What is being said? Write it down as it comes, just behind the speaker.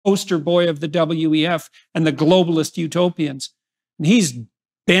poster boy of the WEF and the globalist utopians. And he's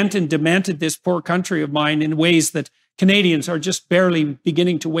bent and demented this poor country of mine in ways that Canadians are just barely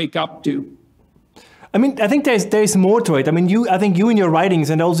beginning to wake up to. I mean, I think there's more to it. I mean, I think you in your writings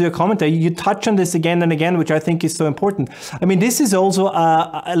and also your commentary, you touch on this again and again, which I think is so important. I mean, this is also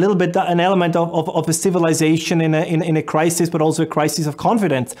a little bit an element of a civilization in a crisis, but also a crisis of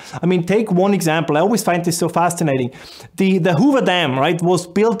confidence. I mean, take one example. I always find this so fascinating. The Hoover Dam, right, was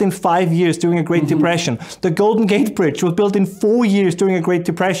built in 5 years during a Great Depression. The Golden Gate Bridge was built in 4 years during a Great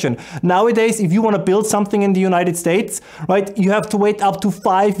Depression. Nowadays, if you want to build something in the United States, right, you have to wait up to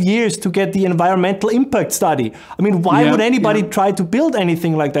 5 years to get the environmental impact study. I mean, why would anybody try to build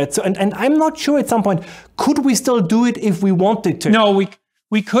anything like that? So, and I'm not sure at some point, could we still do it if we wanted to? No,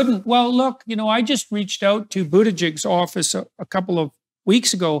 we couldn't. Well, look, you know, I just reached out to Buttigieg's office a couple of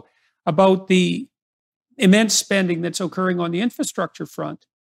weeks ago about the immense spending that's occurring on the infrastructure front.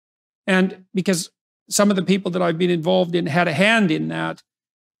 And because some of the people that I've been involved in had a hand in that,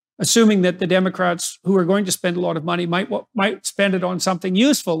 assuming that the Democrats who are going to spend a lot of money might spend it on something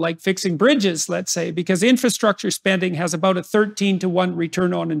useful, like fixing bridges, let's say, because infrastructure spending has about a 13-to-1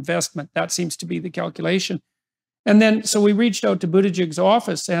 return on investment. That seems to be the calculation. And then, so we reached out to Buttigieg's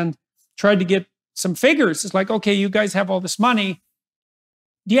office and tried to get some figures. It's like, okay, you guys have all this money.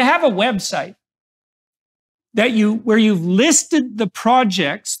 Do you have a website where you've listed the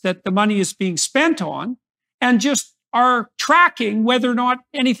projects that the money is being spent on and just are tracking whether or not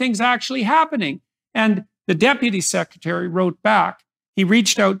anything's actually happening? And the deputy secretary wrote back. He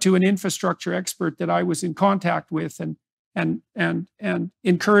reached out to an infrastructure expert that I was in contact with and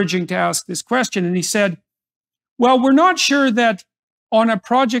encouraging to ask this question. And he said, well, we're not sure that on a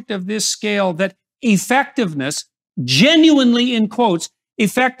project of this scale that effectiveness, genuinely in quotes,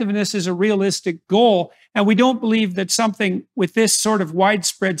 effectiveness is a realistic goal. And we don't believe that something with this sort of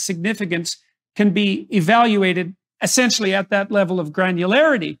widespread significance can be evaluated essentially at that level of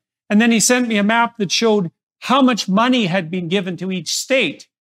granularity. And then he sent me a map that showed how much money had been given to each state,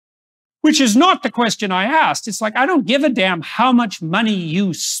 which is not the question I asked. It's like, I don't give a damn how much money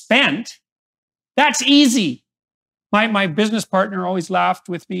you spent. That's easy. My business partner always laughed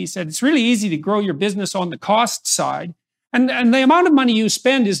with me. He said, it's really easy to grow your business on the cost side. And the amount of money you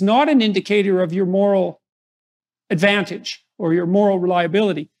spend is not an indicator of your moral advantage or your moral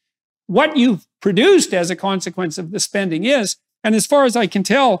reliability. What you've produced as a consequence of the spending is, and as far as I can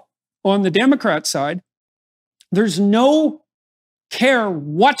tell on the Democrat side, there's no care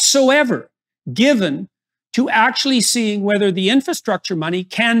whatsoever given to actually seeing whether the infrastructure money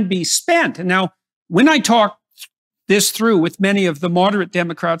can be spent. And now, when I talk this through with many of the moderate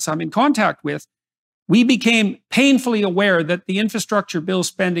Democrats I'm in contact with, we became painfully aware that the infrastructure bill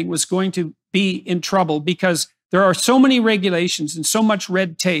spending was going to be in trouble because there are so many regulations and so much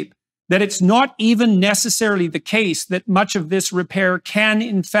red tape that it's not even necessarily the case that much of this repair can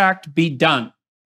in fact be done.